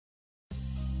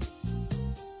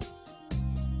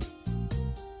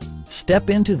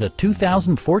Step into the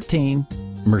 2014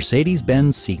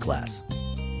 Mercedes-Benz C-Class.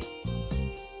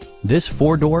 This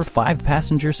four-door,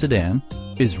 five-passenger sedan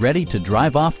is ready to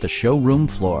drive off the showroom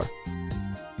floor.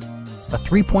 A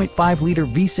 3.5-liter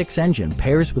V6 engine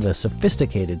pairs with a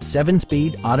sophisticated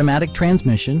 7-speed automatic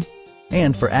transmission,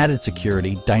 and for added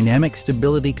security, dynamic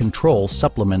stability control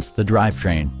supplements the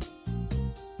drivetrain.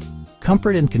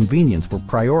 Comfort and convenience were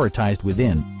prioritized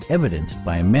within, evidenced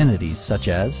by amenities such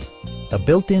as a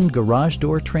built-in garage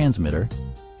door transmitter,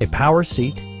 a power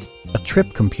seat, a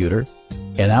trip computer,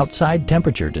 an outside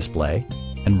temperature display,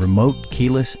 and remote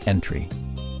keyless entry.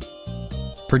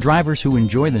 For drivers who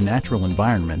enjoy the natural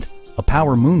environment, a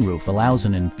power moonroof allows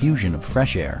an infusion of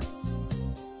fresh air.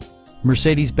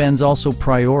 Mercedes-Benz also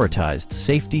prioritized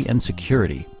safety and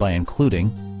security by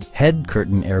including head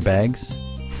curtain airbags,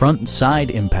 front and side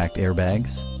impact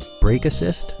airbags, brake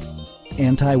assist,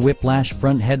 anti-whiplash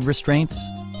front head restraints,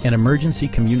 an emergency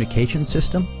communication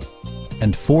system,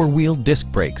 and four-wheel disc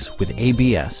brakes with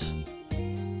ABS.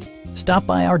 Stop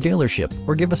by our dealership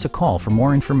or give us a call for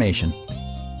more information.